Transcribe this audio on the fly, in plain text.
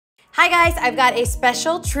Hi guys, I've got a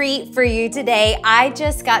special treat for you today. I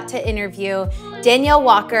just got to interview Danielle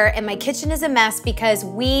Walker, and my kitchen is a mess because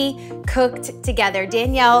we cooked together.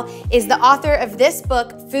 Danielle is the author of this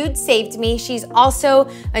book, Food Saved Me. She's also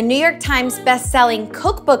a New York Times best-selling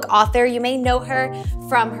cookbook author. You may know her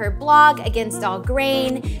from her blog, Against All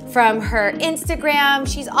Grain, from her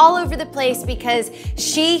Instagram. She's all over the place because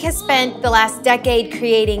she has spent the last decade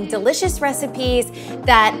creating delicious recipes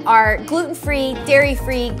that are gluten-free,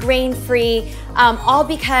 dairy-free, grain-free, all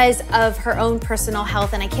because of her own personal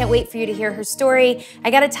health. And I can't wait for you to hear her story.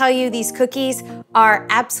 I gotta tell you, these cookies are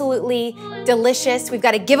absolutely delicious. We've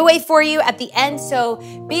got a giveaway for you at the end, so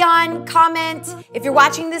be on, comment. If you're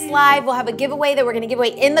watching this live, we'll have a giveaway that we're gonna give away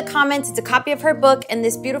in the comments. It's a copy of her book and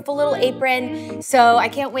this beautiful little apron. So I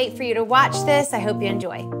can't wait for you to watch this. I hope you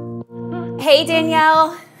enjoy. Hey,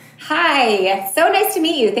 Danielle. Hi, so nice to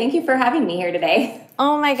meet you. Thank you for having me here today.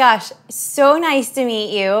 Oh my gosh, so nice to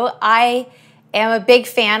meet you. I am a big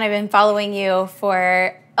fan. I've been following you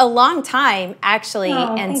for a long time, actually.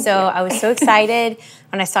 And so I was so excited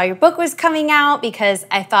when I saw your book was coming out because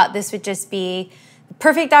I thought this would just be the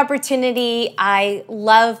perfect opportunity. I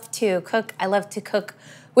love to cook. I love to cook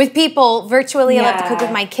with people virtually. I love to cook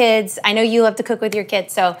with my kids. I know you love to cook with your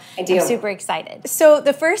kids, so I'm super excited. So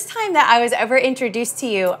the first time that I was ever introduced to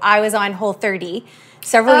you, I was on Whole30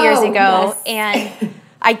 several years ago, and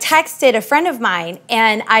I texted a friend of mine,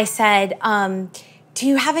 and I said, do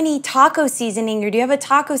you have any taco seasoning, or do you have a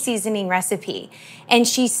taco seasoning recipe? And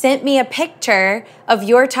she sent me a picture of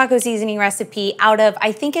your taco seasoning recipe out of,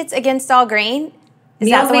 I think it's Against All Grain. Is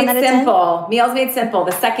that the one that it's in? Meals Made Simple,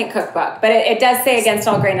 the second cookbook. But it does say Against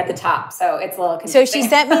All Grain at the top, so it's a little confusing. So she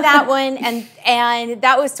sent me that one, and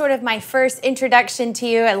that was sort of my first introduction to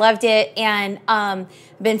you. I loved it, and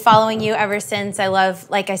been following you ever since. I love,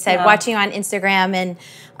 like I said, watching you on Instagram, and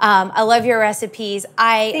I love your recipes.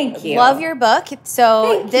 I love your book.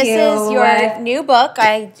 So this is your new book.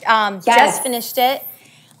 I just finished it.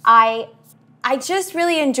 I just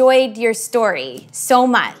really enjoyed your story so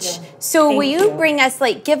much. So will you bring us,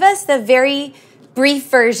 give us the very brief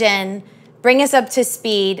version, bring us up to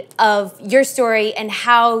speed of your story and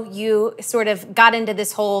how you sort of got into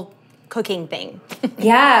this whole cooking thing?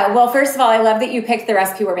 Yeah, well, first of all, I love that you picked the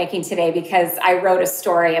recipe we're making today because I wrote a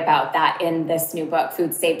story about that in this new book,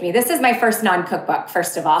 Food Saved Me. This is my first non-cookbook,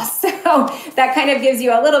 first of all. So that kind of gives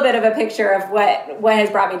you a little bit of a picture of what has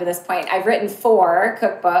brought me to this point. I've written 4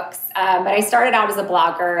 cookbooks, but I started out as a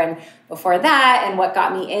blogger, and before that, and what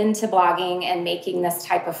got me into blogging and making this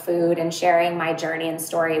type of food and sharing my journey and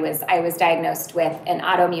story was I was diagnosed with an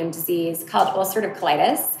autoimmune disease called ulcerative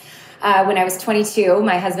colitis. When I was 22,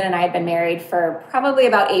 my husband and I had been married for probably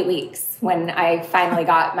about 8 weeks when I finally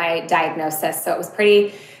got my diagnosis. So it was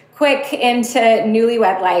pretty quick into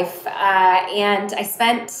newlywed life. And I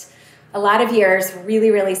spent a lot of years really,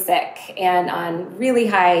 really sick and on really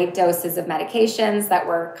high doses of medications that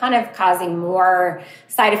were kind of causing more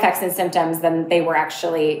side effects and symptoms than they were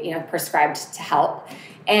actually, prescribed to help.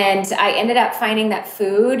 And I ended up finding that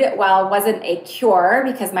food, while it wasn't a cure,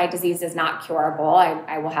 because my disease is not curable,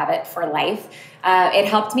 I will have it for life, it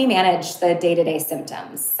helped me manage the day-to-day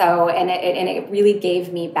symptoms. So, and it really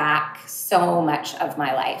gave me back so much of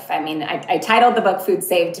my life. I mean, I titled the book Food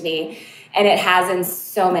Saved Me, and it has in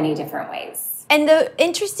so many different ways. And the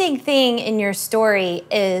interesting thing in your story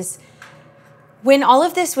is when all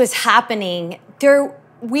of this was happening,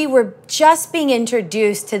 we were just being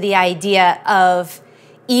introduced to the idea of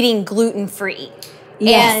eating gluten-free.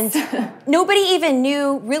 Yes. And nobody even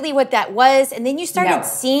knew really what that was. And then you started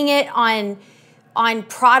seeing it on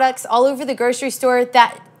products all over the grocery store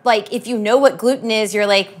that, if you know what gluten is, you're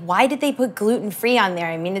like, why did they put gluten-free on there?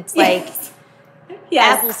 I mean, it's like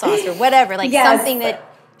applesauce or whatever, something that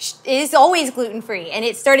is always gluten-free. And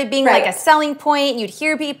it started being like a selling point. You'd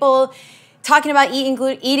hear people talking about eating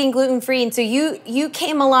gluten-free. And so you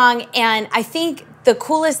came along, and I think the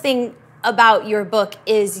coolest thing about your book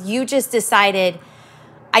is you just decided,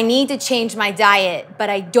 I need to change my diet,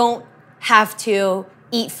 but I don't have to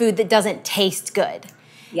eat food that doesn't taste good.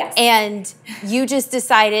 Yes. And you just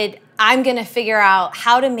decided, I'm going to figure out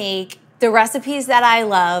how to make the recipes that I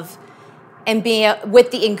love and be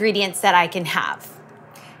with the ingredients that I can have.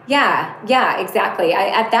 Yeah, exactly.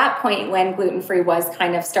 At that point, when gluten-free was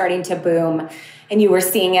kind of starting to boom and you were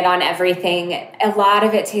seeing it on everything, a lot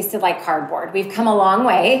of it tasted like cardboard. We've come a long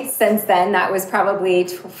way since then. That was probably,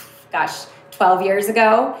 12 years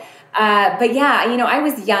ago. But yeah, I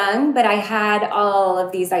was young, but I had all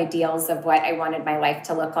of these ideals of what I wanted my life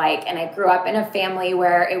to look like. And I grew up in a family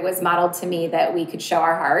where it was modeled to me that we could show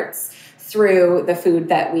our hearts through the food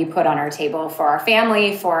that we put on our table for our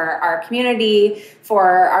family, for our community, for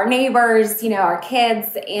our neighbors, our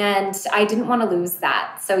kids. And I didn't want to lose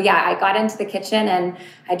that. So yeah, I got into the kitchen and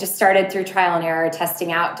I just started through trial and error,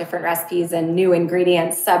 testing out different recipes and new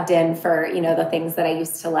ingredients subbed in for, the things that I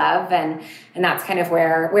used to love. And that's kind of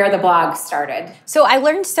where the blog started. So I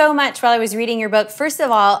learned so much while I was reading your book. First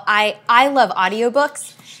of all, I love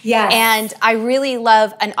audiobooks. Yes. And I really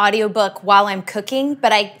love an audiobook while I'm cooking,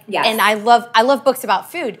 but I love books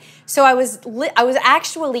about food. So I was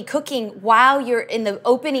actually cooking while you're in the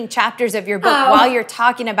opening chapters of your book, while you're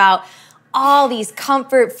talking about all these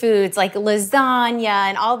comfort foods like lasagna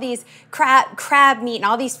and all these crab meat and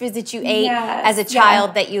all these foods that you ate as a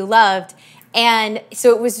child that you loved. And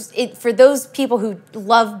so for those people who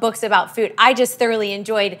love books about food, I just thoroughly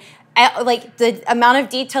enjoyed like the amount of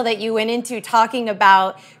detail that you went into talking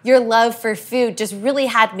about your love for food just really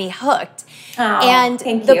had me hooked. And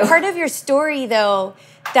the part of your story though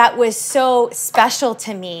that was so special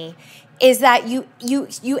to me is that you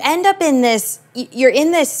end up you're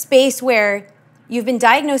in this space where you've been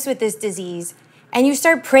diagnosed with this disease and you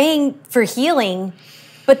start praying for healing,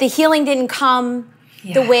 but the healing didn't come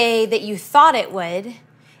the way that you thought it would.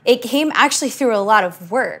 It came actually through a lot of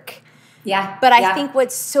work. Yeah. But I think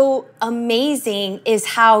what's so amazing is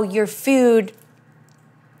how your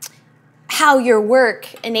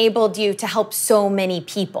work enabled you to help so many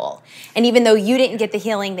people. And even though you didn't get the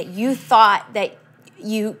healing that you thought that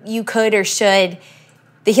you could or should,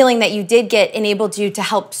 the healing that you did get enabled you to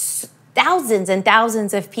help thousands and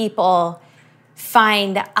thousands of people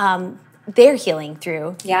find their healing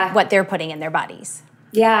through what they're putting in their bodies.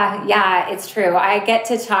 Yeah, it's true. I get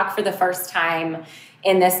to talk for the first time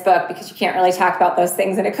in this book, because you can't really talk about those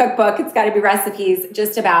things in a cookbook. It's got to be recipes,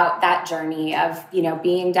 just about that journey of,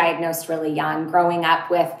 being diagnosed really young, growing up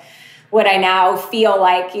with what I now feel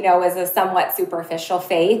like, is a somewhat superficial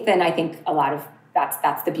faith. And I think a lot of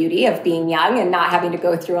that's the beauty of being young and not having to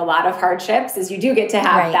go through a lot of hardships, is you do get to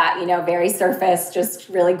have that, very surface, just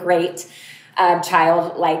really great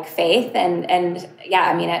childlike faith. And yeah,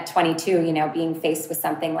 I mean, at 22, being faced with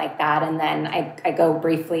something like that. And then I go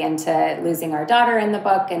briefly into losing our daughter in the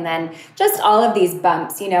book. And then just all of these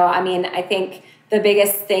bumps, I think the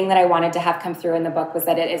biggest thing that I wanted to have come through in the book was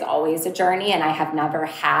that it is always a journey, and I have never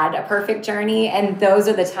had a perfect journey. And those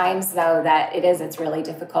are the times, though, that it's really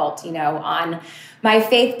difficult, on my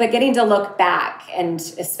faith, but getting to look back and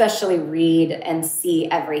especially read and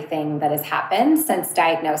see everything that has happened since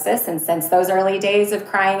diagnosis and since those early days of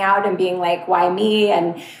crying out and being like, why me?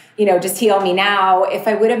 And, just heal me now. If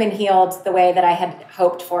I would have been healed the way that I had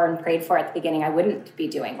hoped for and prayed for at the beginning, I wouldn't be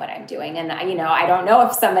doing what I'm doing. And, I don't know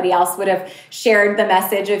if somebody else would have shared the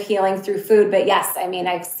message of healing through food, but yes,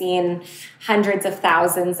 I've seen hundreds of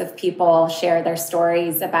thousands of people share their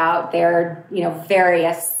stories about their,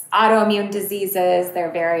 various autoimmune diseases,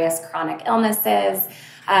 their various chronic illnesses,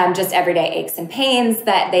 just everyday aches and pains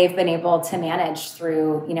that they've been able to manage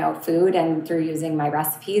through, food and through using my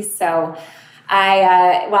recipes. So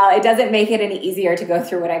while it doesn't make it any easier to go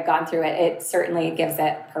through what I've gone through, it certainly gives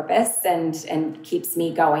it purpose and keeps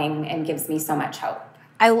me going and gives me so much hope.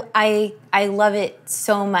 I love it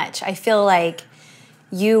so much. I feel like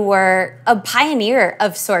you were a pioneer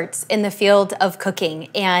of sorts in the field of cooking,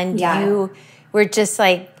 and you were just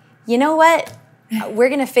like, you know what? We're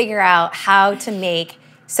going to figure out how to make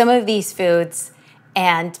some of these foods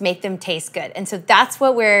and make them taste good. And so that's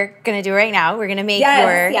what we're going to do right now. We're going to make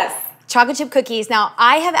your chocolate chip cookies. Now,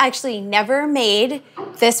 I have actually never made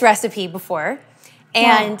this recipe before.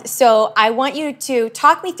 And so I want you to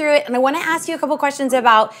talk me through it. And I want to ask you a couple questions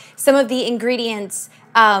about some of the ingredients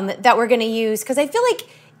that we're going to use. Because I feel like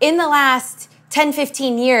in the last 10,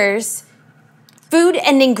 15 years, food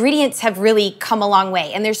and ingredients have really come a long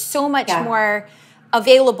way. And there's so much more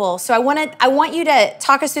available. So I want you to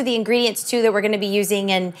talk us through the ingredients too that we're going to be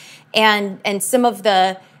using, and some of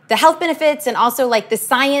the health benefits, and also like the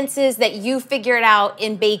sciences that you figured out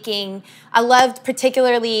in baking. I loved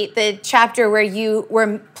particularly the chapter where you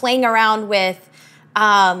were playing around with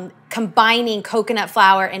combining coconut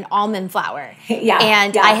flour and almond flour.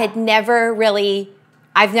 I've never really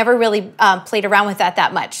played around with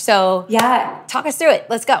that much. So talk us through it.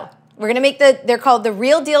 Let's go. We're gonna make they're called the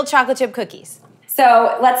real deal chocolate chip cookies.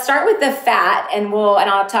 So let's start with the fat, and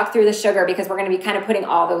I'll talk through the sugar because we're going to be kind of putting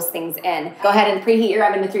all those things in. Go ahead and preheat your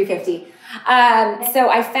oven to 350. So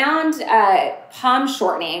I found palm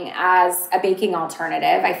shortening as a baking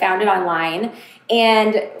alternative. I found it online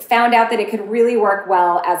and found out that it could really work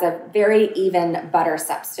well as a very even butter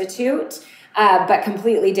substitute, but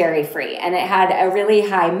completely dairy-free. And it had a really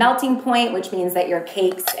high melting point, which means that your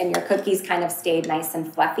cakes and your cookies kind of stayed nice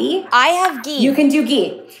and fluffy. I have ghee. You can do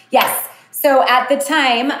ghee. Yes. So at the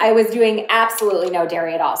time, I was doing absolutely no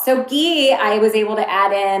dairy at all. So ghee, I was able to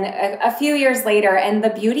add in a few years later. And the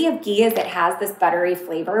beauty of ghee is it has this buttery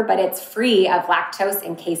flavor, but it's free of lactose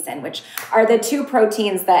and casein, which are the two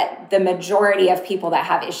proteins that the majority of people that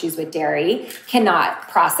have issues with dairy cannot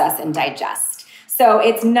process and digest. So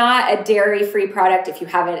it's not a dairy-free product. If you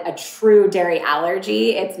have a true dairy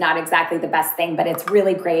allergy, it's not exactly the best thing, but it's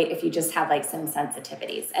really great if you just have like some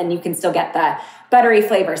sensitivities, and you can still get the buttery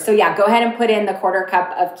flavor. So yeah, go ahead and put in the 1/4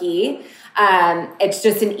 cup of ghee. It's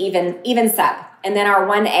just an even sub. And then our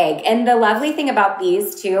 1 egg. And the lovely thing about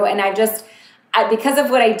these too, and because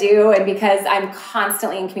of what I do and because I'm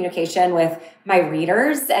constantly in communication with my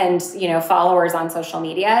readers and, followers on social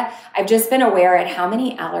media, I've just been aware at how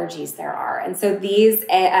many allergies there are. And so these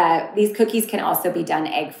cookies can also be done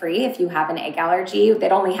egg-free if you have an egg allergy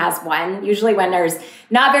that only has one. Usually when there's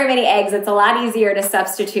not very many eggs, it's a lot easier to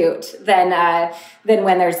substitute than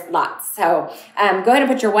when there's lots. So go ahead and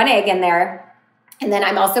put your 1 egg in there. And then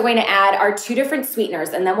I'm also going to add our 2 different sweeteners,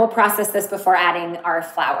 and then we'll process this before adding our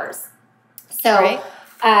flours. So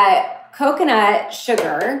coconut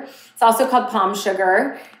sugar, it's also called palm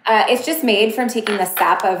sugar. It's just made from taking the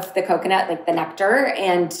sap of the coconut, like the nectar,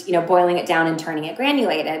 and, boiling it down and turning it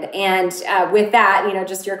granulated. And with that,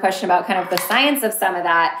 just your question about kind of the science of some of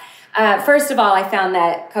that, first of all, I found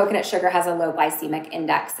that coconut sugar has a low glycemic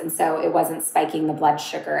index, and so it wasn't spiking the blood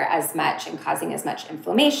sugar as much and causing as much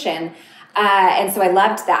inflammation. And so I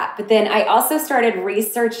loved that. But then I also started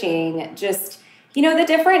researching just the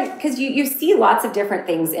different, because you see lots of different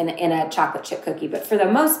things in a chocolate chip cookie, but for the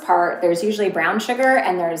most part, there's usually brown sugar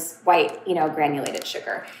and there's white, granulated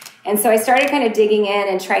sugar. And so I started kind of digging in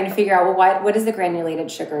and trying to figure out, well, what does the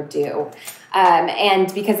granulated sugar do?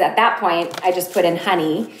 And because at that point, I just put in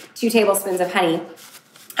honey, 2 tablespoons of honey.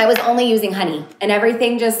 I was only using honey, and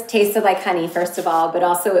everything just tasted like honey, first of all, but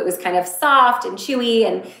also it was kind of soft and chewy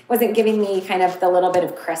and wasn't giving me kind of the little bit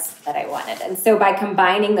of crisp that I wanted. And so by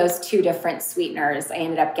combining those 2 different sweeteners, I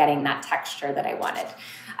ended up getting that texture that I wanted.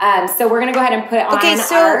 So we're going to go ahead and put on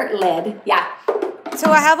our lid. Yeah. So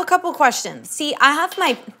I have a couple questions. See, I have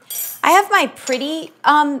my pretty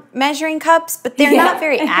measuring cups, but they're not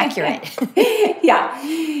very accurate. Yeah.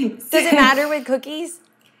 Does it matter with cookies?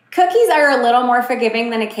 Cookies are a little more forgiving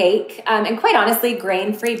than a cake. And quite honestly,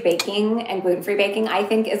 grain-free baking and gluten-free baking, I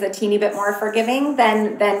think, is a teeny bit more forgiving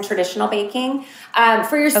than traditional baking.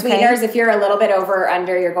 For your sweeteners, if you're a little bit over or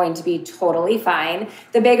under, you're going to be totally fine.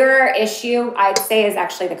 The bigger issue, I'd say, is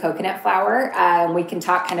actually the coconut flour. We can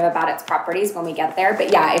talk kind of about its properties when we get there.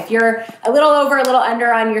 But yeah, if you're a little over, a little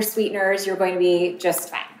under on your sweeteners, you're going to be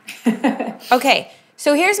just fine. Okay.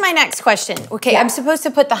 So here's my next question. Okay, I'm supposed to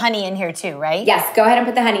put the honey in here too, right? Yes, go ahead and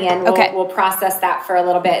put the honey in. We'll process that for a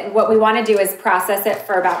little bit. What we want to do is process it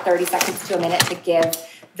for about 30 seconds to a minute to give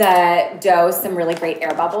the dough some really great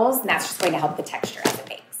air bubbles, and that's just going to help the texture as it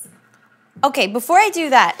bakes. Okay, before I do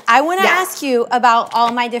that, I want to ask you about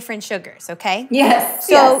all my different sugars, okay? Yes.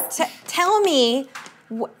 So tell me,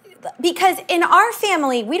 because in our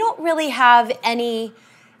family, we don't really have any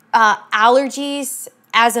allergies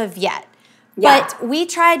as of yet. But we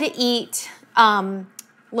try to eat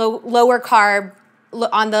lower carb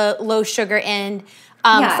on the low sugar end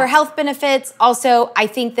for health benefits. Also, I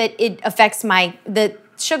think that the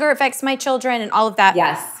sugar affects my children and all of that.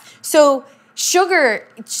 Yes. So sugar,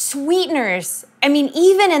 sweeteners, I mean,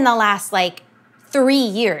 even in the last 3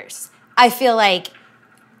 years, I feel like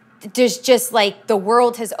there's just the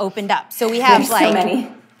world has opened up. So we have so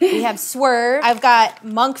many. We have Swerve. I've got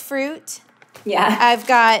monk fruit. Yeah.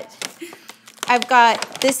 I've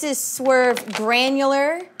got, this is Swerve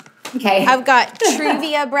granular. Okay. I've got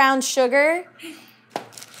Truvia brown sugar.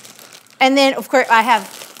 And then, of course, I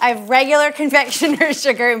have regular confectioner's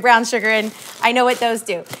sugar and brown sugar, and I know what those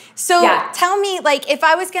do. So tell me, if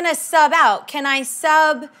I was going to sub out, can I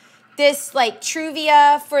sub this,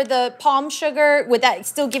 Truvia for the palm sugar? Would that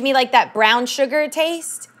still give me, that brown sugar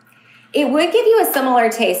taste? It would give you a similar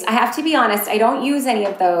taste. I have to be honest, I don't use any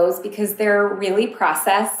of those because they're really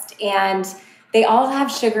processed, and They all have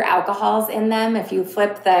sugar alcohols in them. If you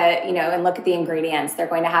flip the, and look at the ingredients, they're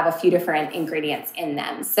going to have a few different ingredients in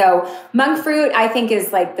them. So monk fruit, I think,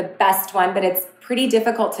 is like the best one, but it's pretty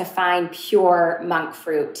difficult to find pure monk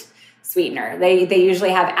fruit sweetener. They usually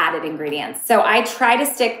have added ingredients. So I try to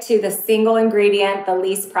stick to the single ingredient, the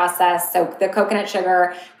least processed. So the coconut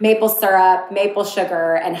sugar, maple syrup, maple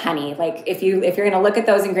sugar, and honey. Like if you're going to look at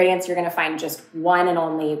those ingredients, you're going to find just one and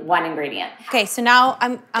only one ingredient. Okay, so now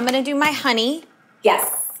I'm going to do my honey.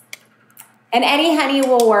 Yes. And any honey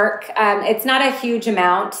will work. It's not a huge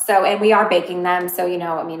amount. And we are baking them. So,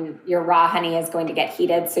 your raw honey is going to get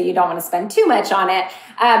heated. So you don't want to spend too much on it.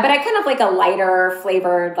 But I kind of like a lighter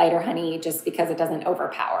flavored, lighter honey just because it doesn't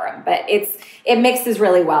overpower them. But it mixes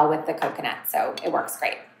really well with the coconut. So it works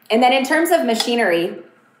great. And then in terms of machinery,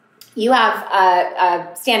 you have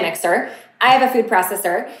a stand mixer. I have a food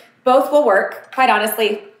processor. Both will work. Quite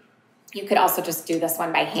honestly, you could also just do this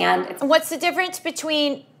one by hand. What's the difference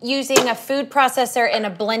between using a food processor and a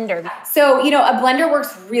blender? So, a blender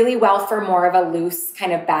works really well for more of a loose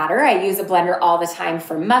kind of batter. I use a blender all the time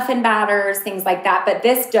for muffin batters, things like that. But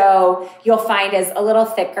this dough you'll find is a little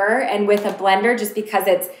thicker. And with a blender, just because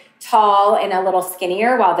it's tall and a little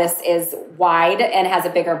skinnier, while this is wide and has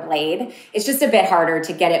a bigger blade, it's just a bit harder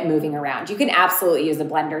to get it moving around. You can absolutely use a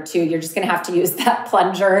blender too. You're just going to have to use that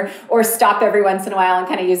plunger or stop every once in a while and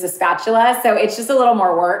kind of use a spatula. So it's just a little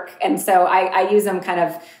more work. And so I use them kind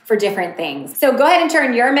of for different things. So go ahead and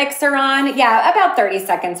turn your mixer on. Yeah, about 30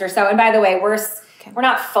 seconds or so. And by the way, we're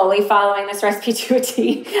not fully following this recipe to a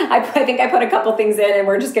T. I think I put a couple things in and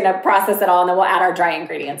we're just going to process it all and then we'll add our dry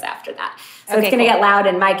ingredients after that. So it's going to get loud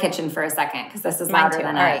in my kitchen for a second because this is louder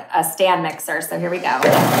than a stand mixer. So here we go.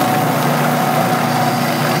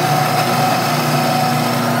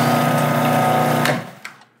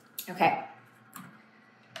 Okay.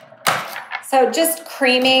 So just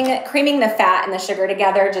creaming the fat and the sugar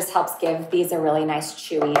together just helps give these a really nice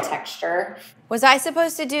chewy texture. Was I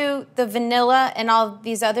supposed to do the vanilla and all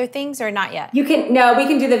these other things or not yet? We can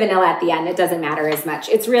do the vanilla at the end. It doesn't matter as much.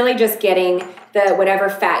 It's really just getting the whatever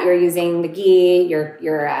fat you're using, the ghee,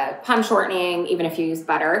 your palm shortening, even if you use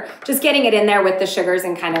butter, just getting it in there with the sugars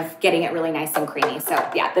and kind of getting it really nice and creamy. So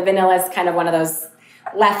yeah, the vanilla is kind of one of those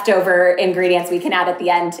leftover ingredients we can add at the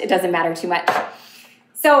end. It doesn't matter too much.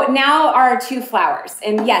 So now our two flours.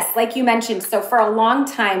 And yes, like you mentioned, so for a long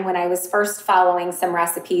time when I was first following some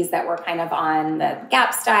recipes that were kind of on the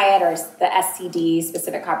GAPS diet or the SCD,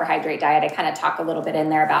 specific carbohydrate diet, I kind of talk a little bit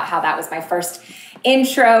in there about how that was my first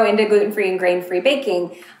intro into gluten-free and grain-free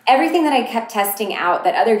baking. Everything that I kept testing out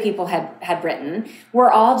that other people had written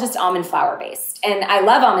were all just almond flour based. And I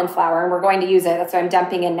love almond flour and we're going to use it. That's what I'm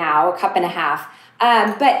dumping in now, 1.5 cups.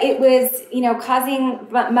 But it was, causing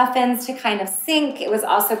muffins to kind of sink. It was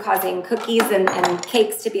also causing cookies and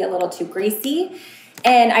cakes to be a little too greasy.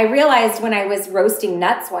 And I realized when I was roasting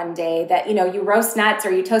nuts one day that, you roast nuts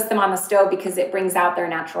or you toast them on the stove because it brings out their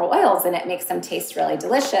natural oils and it makes them taste really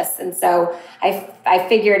delicious. And so I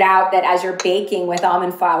figured out that as you're baking with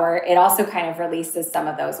almond flour, it also kind of releases some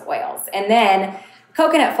of those oils. And then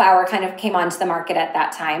coconut flour kind of came onto the market at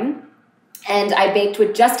that time. And I baked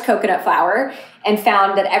with just coconut flour and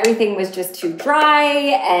found that everything was just too dry.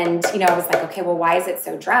 And, I was like, okay, well, why is it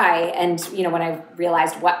so dry? And, when I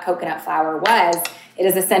realized what coconut flour was, it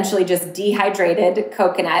is essentially just dehydrated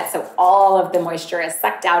coconut. So all of the moisture is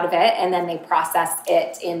sucked out of it. And then they process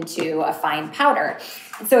it into a fine powder.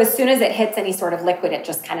 And so as soon as it hits any sort of liquid, it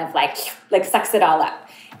just kind of like sucks it all up.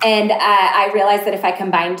 And I realized that if I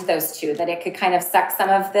combined those two, that it could kind of suck some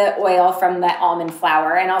of the oil from the almond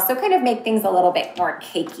flour and also kind of make things a little bit more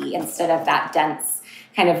cakey instead of that dense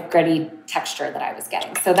kind of gritty texture that I was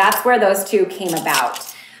getting. So that's where those two came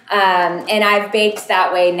about. And I've baked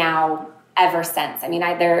that way now ever since. I mean,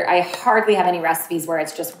 I hardly have any recipes where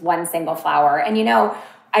it's just one single flour. And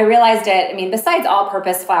I realized it, besides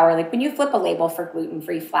all-purpose flour, like when you flip a label for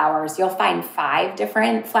gluten-free flours, you'll find 5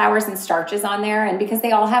 different flours and starches on there. And because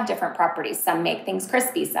they all have different properties, some make things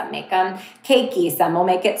crispy, some make them cakey, some will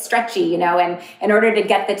make it stretchy, and in order to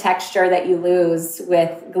get the texture that you lose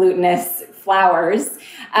with glutinous flours,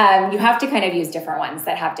 you have to kind of use different ones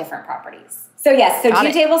that have different properties. So yes, 2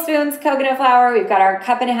 tablespoons coconut flour. We've got our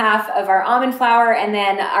 1.5 cups of our almond flour. And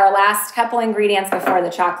then our last couple ingredients before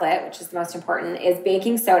the chocolate, which is the most important, is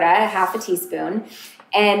baking soda, 1/2 teaspoon.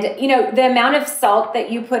 And, the amount of salt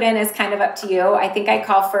that you put in is kind of up to you. I think I might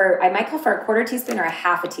call for a 1/4 teaspoon or a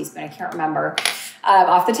 1/2 teaspoon. I can't remember.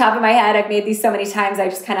 Off the top of my head, I've made these so many times, I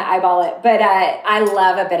just kind of eyeball it. But I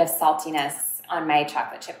love a bit of saltiness on my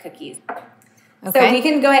chocolate chip cookies. Okay. So we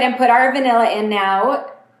can go ahead and put our vanilla in now.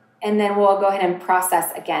 And then we'll go ahead and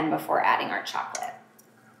process again before adding our chocolate.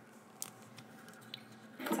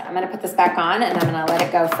 I'm gonna put this back on and I'm gonna let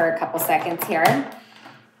it go for a couple seconds here. I'm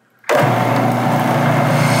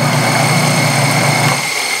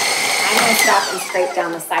gonna stop and scrape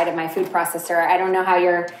down the side of my food processor. I don't know how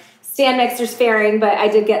your stand mixer's faring, but I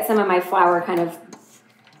did get some of my flour kind of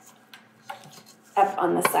up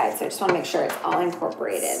on the side, so I just wanna make sure it's all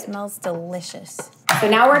incorporated. Smells delicious. So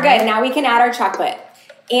now we're good. Now we can add our chocolate.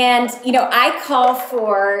 And, you know, I call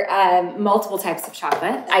for multiple types of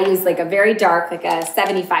chocolate. I use like a very dark, like a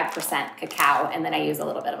 75% cacao, and then I use a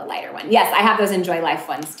little bit of a lighter one. Yes, I have those Enjoy Life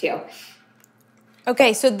ones too.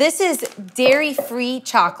 Okay, so this is dairy-free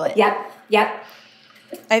chocolate. Yep.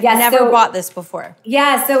 I've never bought this before.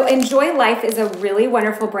 Yeah, so Enjoy Life is a really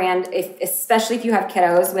wonderful brand, especially if you have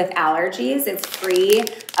kiddos with allergies. It's free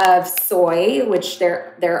of soy, which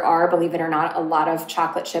there are, believe it or not, a lot of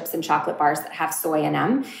chocolate chips and chocolate bars that have soy in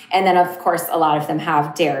them. And then, of course, a lot of them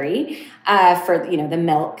have dairy for, you know, the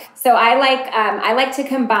milk. So I like to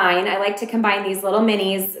combine these little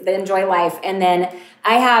minis, the Enjoy Life, and then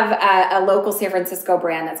I have a local San Francisco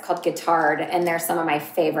brand that's called Guittard, and they're some of my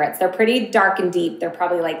favorites. They're pretty dark and deep. They're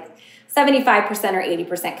probably like 75% or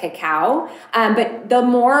 80% cacao. But the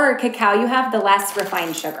more cacao you have, the less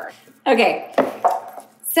refined sugar. Okay,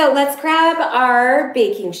 so let's grab our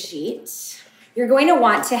baking sheet. You're going to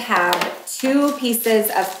want to have 2 pieces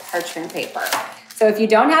of parchment paper. So if you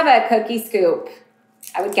don't have a cookie scoop,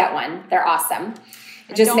 I would get one. They're awesome.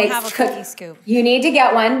 I don't have a cookie scoop. You need to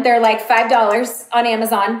get one. They're like $5 on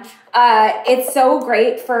Amazon. It's so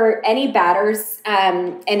great for any batters,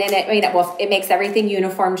 and then it makes everything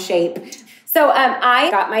uniform shape. So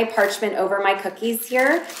I got my parchment over my cookies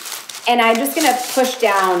here, and I'm just gonna push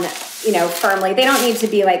down, you know, firmly. They don't need to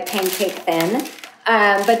be like pancake thin,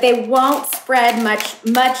 but they won't spread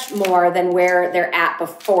much more than where they're at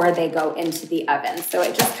before they go into the oven. So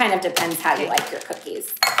it just kind of depends how you like your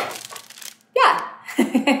cookies. Yeah.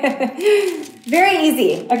 Very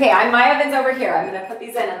easy. Okay, my oven's over here. I'm gonna put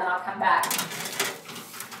these in and then I'll come back.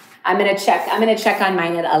 I'm gonna check on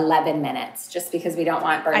mine at 11 minutes just because we don't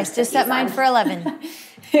want burnt I just set mine for 11.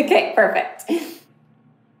 Okay, perfect.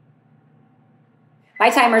 My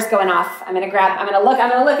timer's going off. I'm gonna look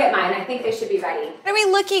at mine. I think they should be ready. What are we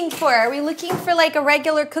looking for? Are we looking for like a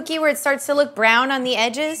regular cookie where it starts to look brown on the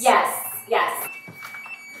edges? Yes.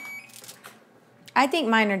 I think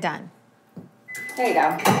mine are done. There you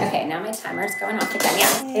go. Okay, now my timer's going off again.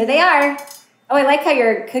 Yeah, there they are. Oh, I like how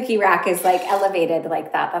your cookie rack is like elevated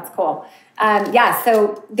like that. That's cool. Yeah,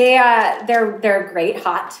 so they're great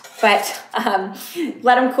hot, but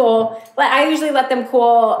let them cool. I usually let them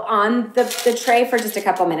cool on the tray for just a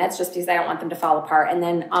couple minutes, just because I don't want them to fall apart, and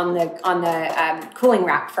then on the cooling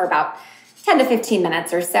rack for about 10 to 15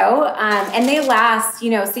 minutes or so. And they last,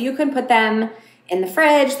 you know, so you can put them in the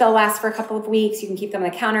fridge. They'll last for a couple of weeks. You can keep them on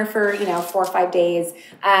the counter for, you know, 4 or 5 days.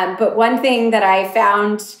 But one thing that I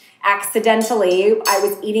found accidentally, I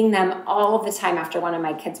was eating them all the time after one of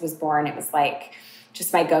my kids was born. It was like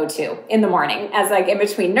just my go-to in the morning as like in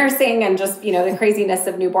between nursing and just, you know, the craziness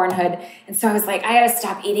of newbornhood. And so I was like, I gotta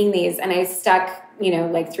stop eating these. And I stuck, you know,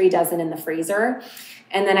 like 3 dozen in the freezer.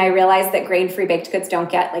 And then I realized that grain-free baked goods don't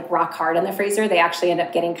get like rock hard in the freezer. They actually end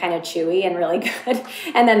up getting kind of chewy and really good.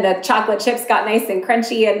 And then the chocolate chips got nice and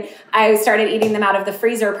crunchy, and I started eating them out of the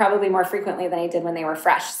freezer probably more frequently than I did when they were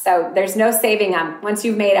fresh. So there's no saving them. Once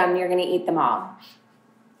you've made them, you're gonna eat them all.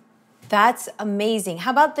 That's amazing.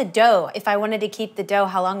 How about the dough? If I wanted to keep the dough,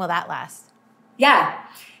 how long will that last?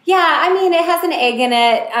 Yeah, I mean, it has an egg in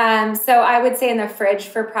it. So I would say in the fridge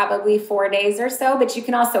for probably 4 days or so, but you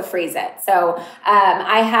can also freeze it. So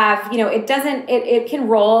I have, you know, it can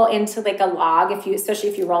roll into like a log especially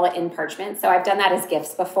if you roll it in parchment. So I've done that as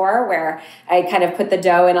gifts before, where I kind of put the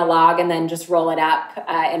dough in a log and then just roll it up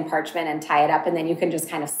in parchment and tie it up. And then you can just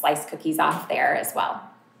kind of slice cookies off there as well.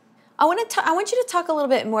 I want you to talk a little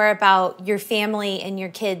bit more about your family and your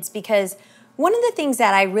kids, because one of the things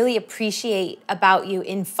that I really appreciate about you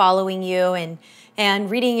in following you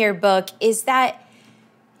and reading your book is that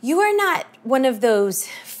you are not one of those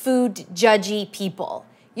food judgy people.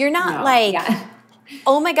 You're not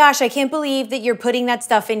oh my gosh, I can't believe that you're putting that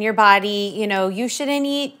stuff in your body. You know, you shouldn't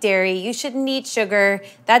eat dairy. You shouldn't eat sugar.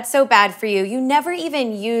 That's so bad for you. You never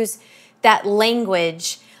even use that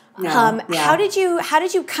language. How did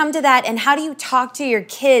you come to that, and how do you talk to your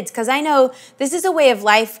kids? Because I know this is a way of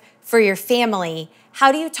life for your family.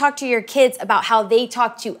 How do you talk to your kids about how they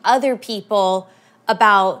talk to other people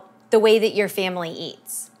about the way that your family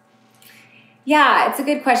eats? Yeah, it's a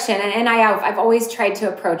good question. And I've always tried to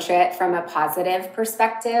approach it from a positive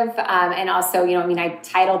perspective. And also, you know, I mean, I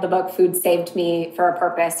titled the book Food Saved Me for a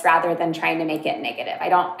purpose rather than trying to make it negative. I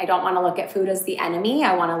don't want to look at food as the enemy.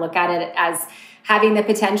 I want to look at it as having the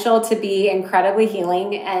potential to be incredibly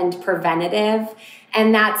healing and preventative.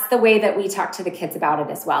 And that's the way that we talk to the kids about it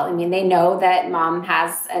as well. I mean, they know that mom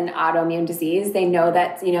has an autoimmune disease. They know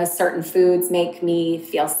that, certain foods make me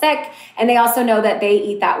feel sick. And they also know that they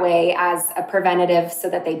eat that way as a preventative so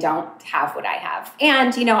that they don't have what I have.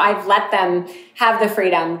 And, I've let them have the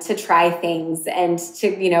freedom to try things and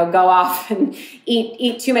to, go off and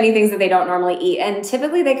eat too many things that they don't normally eat. And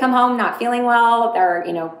typically they come home not feeling well. They're,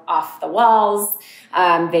 off the walls.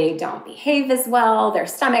 They don't behave as well. Their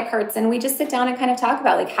stomach hurts. And we just sit down and kind of talk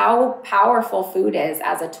about like how powerful food is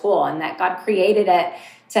as a tool, and that God created it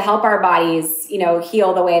to help our bodies,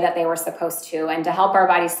 heal the way that they were supposed to, and to help our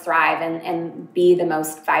bodies thrive and be the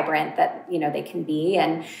most vibrant that, they can be.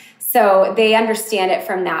 And so they understand it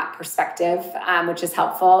from that perspective, which is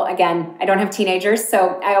helpful. Again, I don't have teenagers,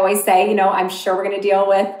 so I always say, I'm sure we're going to deal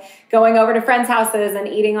with going over to friends' houses and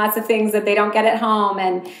eating lots of things that they don't get at home,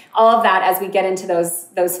 and all of that as we get into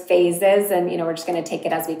those phases. And, we're just going to take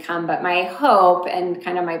it as we come. But my hope and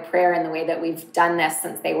kind of my prayer in the way that we've done this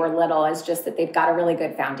since they were little is just that they've got a really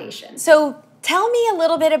good foundation. So tell me a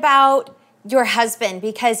little bit about your husband,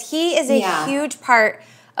 because he is a huge part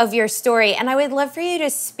of your story. And I would love for you to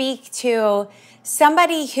speak to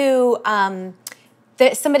somebody who,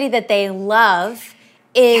 somebody that they love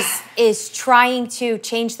is trying to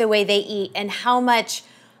change the way they eat, and how much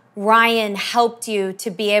Ryan helped you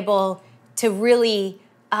to be able to really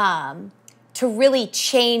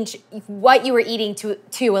change what you were eating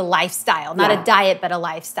to a lifestyle, not a diet, but a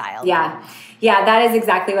lifestyle. Yeah, that is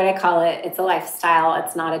exactly what I call it. It's a lifestyle.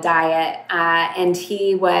 It's not a diet. And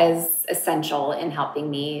he was essential in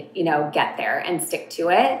helping me, get there and stick to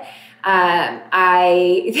it.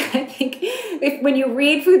 I think when you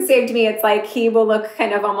read Food Saved Me, it's like he will look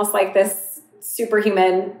kind of almost like this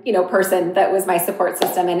superhuman, person that was my support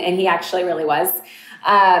system. And he actually really was.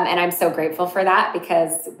 And I'm so grateful for that,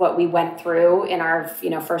 because what we went through in our,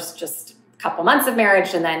 first just couple months of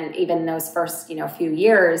marriage, and then even those first, few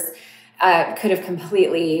years, could have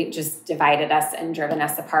completely just divided us and driven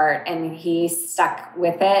us apart. And he stuck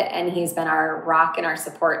with it, and he's been our rock and our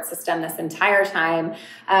support system this entire time.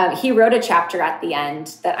 He wrote a chapter at the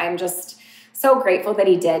end that I'm just so grateful that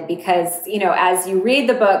he did, because, as you read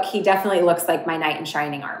the book, he definitely looks like my knight in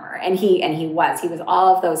shining armor. And he was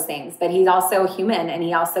all of those things, but he's also human, and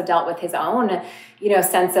he also dealt with his own,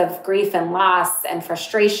 sense of grief and loss and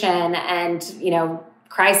frustration and,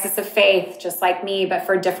 crisis of faith, just like me, but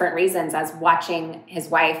for different reasons, as watching his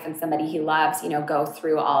wife and somebody he loves, go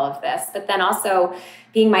through all of this. But then also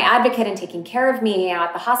being my advocate and taking care of me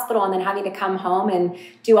at the hospital, and then having to come home and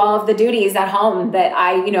do all of the duties at home that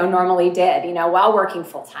I, normally did, while working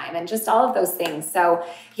full time, and just all of those things. So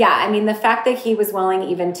yeah, the fact that he was willing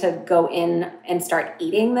even to go in and start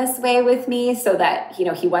eating this way with me, so that,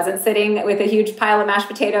 he wasn't sitting with a huge pile of mashed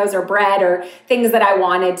potatoes or bread or things that I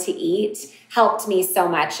wanted to eat, helped me so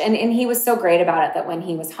much. And he was so great about it, that when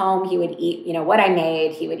he was home, he would eat, what I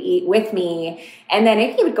made, he would eat with me. And then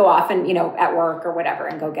he would go off and, at work or whatever,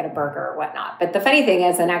 and go get a burger or whatnot. But the funny thing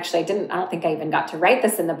is, and actually I don't think I even got to write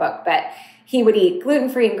this in the book, but he would eat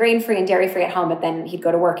gluten-free and grain-free and dairy-free at home, but then he'd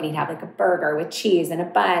go to work and he'd have like a burger with cheese and a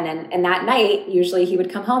bun. And that night, usually he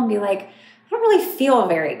would come home and be like, I don't really feel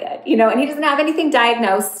very good, and he doesn't have anything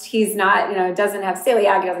diagnosed. He's not, doesn't have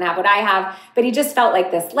celiac, he doesn't have what I have, but he just felt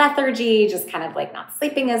like this lethargy, just kind of like not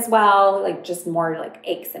sleeping as well, like just more like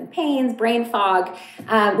aches and pains, brain fog,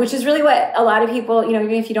 which is really what a lot of people,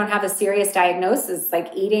 even if you don't have a serious diagnosis,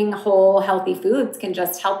 like eating whole, healthy foods can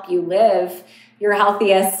just help you live your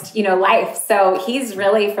healthiest, life. So he's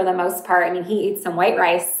really, for the most part, he eats some white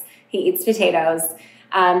rice, he eats potatoes.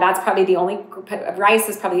 That's probably rice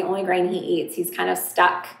is probably the only grain he eats. He's kind of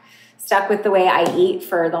stuck with the way I eat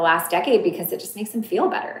for the last decade, because it just makes him feel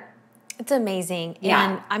better. It's amazing. Yeah.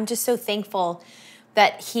 And I'm just so thankful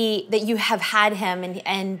that you have had him,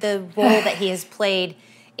 and the role that he has played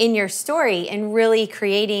in your story, and really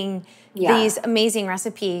creating these amazing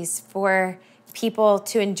recipes for people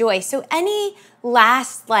to enjoy. So any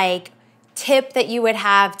last tip that you would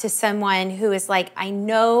have to someone who is like, I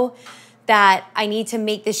know that I need to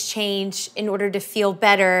make this change in order to feel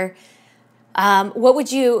better,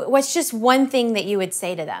 what's just one thing that you would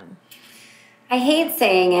say to them? I hate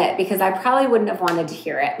saying it, because I probably wouldn't have wanted to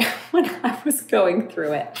hear it when I was going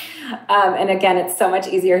through it. And again, it's so much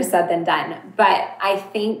easier said than done. But I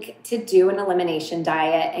think to do an elimination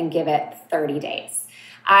diet and give it 30 days.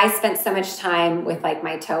 I spent so much time with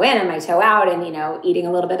my toe in and my toe out, and, eating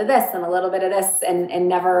a little bit of this and a little bit of this, and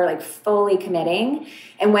never fully committing.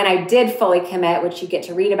 And when I did fully commit, which you get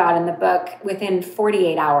to read about in the book, within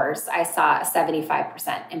 48 hours, I saw a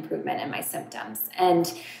 75% improvement in my symptoms.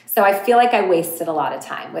 And So I feel like I wasted a lot of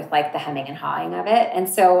time with like the hemming and hawing of it. And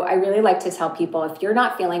so I really like to tell people, if you're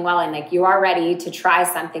not feeling well and like you are ready to try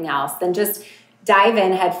something else, then just dive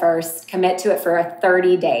in head first, commit to it for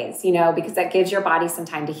 30 days, you know, because that gives your body some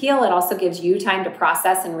time to heal. It also gives you time to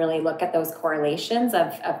process and really look at those correlations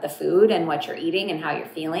of the food and what you're eating and how you're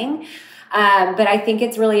feeling. But I think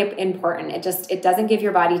it's really important. It doesn't give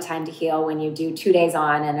your body time to heal when you do 2 days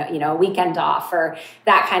on and, you know, a weekend off or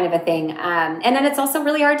that kind of a thing. And then it's also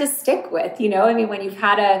really hard to stick with, you know, I mean, when you've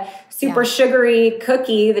had a super sugary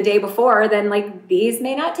cookie the day before, then like these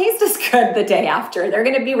may not taste as good the day after. They're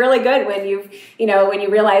going to be really good when when you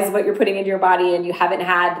realize what you're putting into your body and you haven't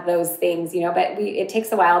had those things, you know, but it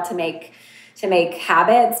takes a while to make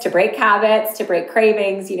habits, to break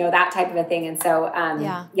cravings, you know, that type of a thing. And so,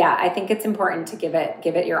 I think it's important to give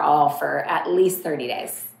it your all for at least 30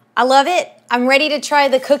 days. I love it. I'm ready to try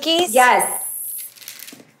the cookies.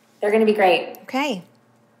 Yes. They're going to be great. Okay.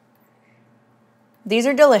 These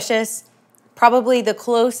are delicious. Probably the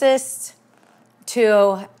closest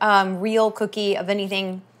to real cookie of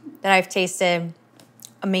anything that I've tasted.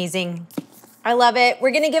 Amazing. I love it.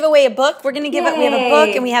 We're going to give away a book. We have a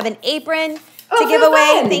book and we have an apron to give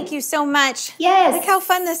away. Fun. Thank you so much. Yes. Look how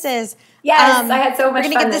fun this is. Yes, I had so much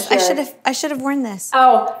fun this year. I should have worn this.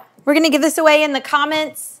 Oh. We're going to give this away in the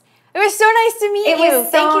comments. It was so nice to meet you.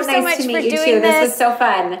 Thank you so much for doing this. This was so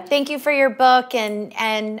fun. Thank you for your book.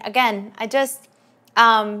 And again,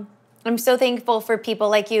 I'm so thankful for people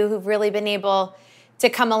like you who've really been able to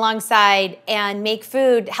come alongside and make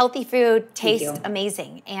food, healthy food, taste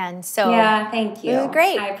amazing. And so thank you. It was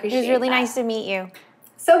great. I appreciate it. It was really nice to meet you.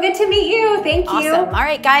 So good to meet you. Thank you. Awesome. All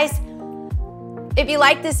right, guys. If you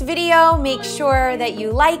like this video, make sure that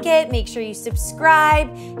you like it. Make sure you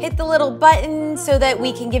subscribe. Hit the little button so that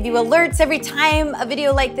we can give you alerts every time a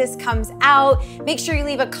video like this comes out. Make sure you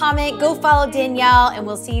leave a comment. Go follow Danielle, and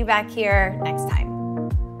we'll see you back here next time.